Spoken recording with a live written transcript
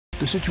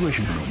The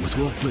Situation Room with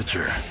Will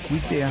Blitzer,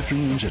 weekday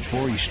afternoons at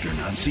 4 Eastern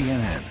on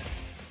CNN.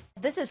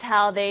 This is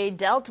how they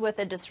dealt with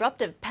a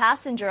disruptive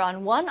passenger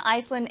on one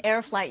Iceland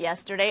air flight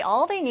yesterday.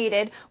 All they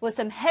needed was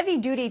some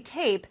heavy-duty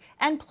tape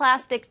and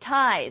plastic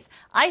ties.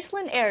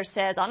 Iceland Air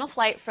says on a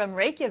flight from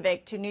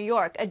Reykjavik to New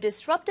York, a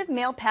disruptive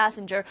male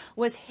passenger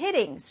was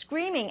hitting,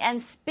 screaming,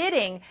 and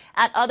spitting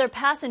at other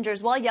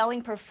passengers while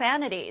yelling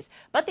profanities.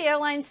 But the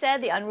airline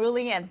said the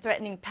unruly and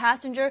threatening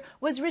passenger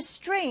was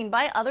restrained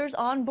by others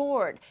on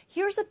board.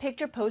 Here's a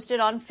picture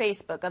posted on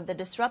Facebook of the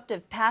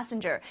disruptive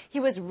passenger. He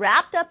was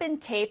wrapped up in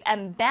tape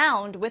and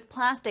bound with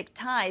plastic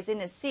ties in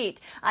his seat.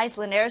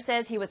 Iceland Air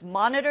says he was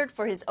monitored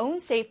for his own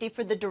safety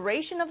for the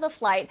duration of the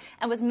flight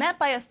and was met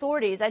by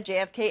authorities at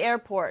JFK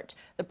Airport.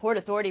 The Port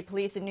Authority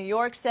police in New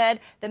York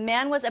said the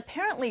man was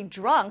apparently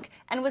drunk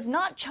and was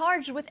not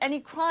charged with any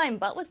crime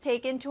but was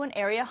taken to an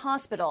area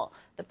hospital.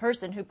 The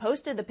person who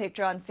posted the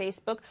picture on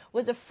Facebook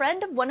was a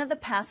friend of one of the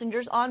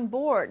passengers on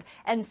board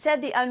and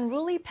said the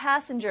unruly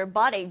passenger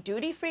bought a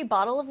duty-free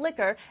bottle of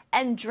liquor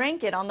and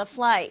drank it on the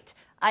flight.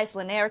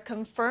 Iceland Air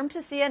confirmed to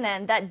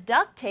CNN that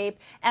duct tape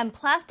and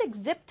plastic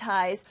zip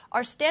ties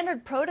are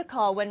standard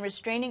protocol when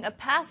restraining a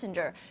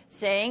passenger,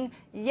 saying,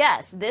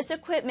 yes, this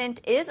equipment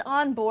is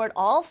on board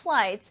all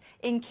flights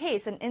in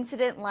case an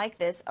incident like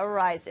this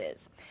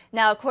arises.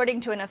 Now, according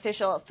to an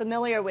official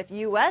familiar with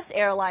U.S.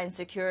 airline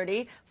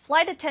security,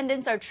 flight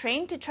attendants are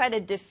trained to try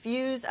to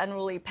defuse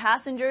unruly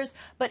passengers,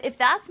 but if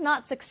that's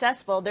not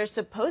successful, they're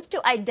supposed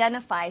to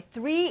identify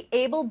 3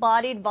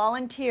 able-bodied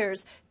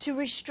volunteers to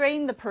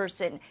restrain the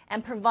person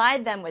and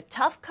provide them with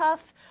tough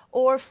cuff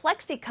or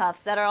flexi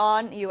cuffs that are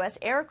on U.S.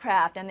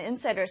 aircraft. And the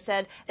insider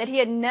said that he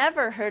had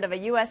never heard of a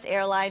U.S.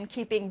 airline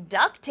keeping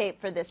duct tape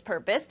for this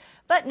purpose,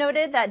 but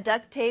noted that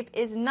duct tape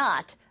is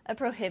not a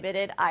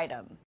prohibited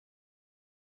item.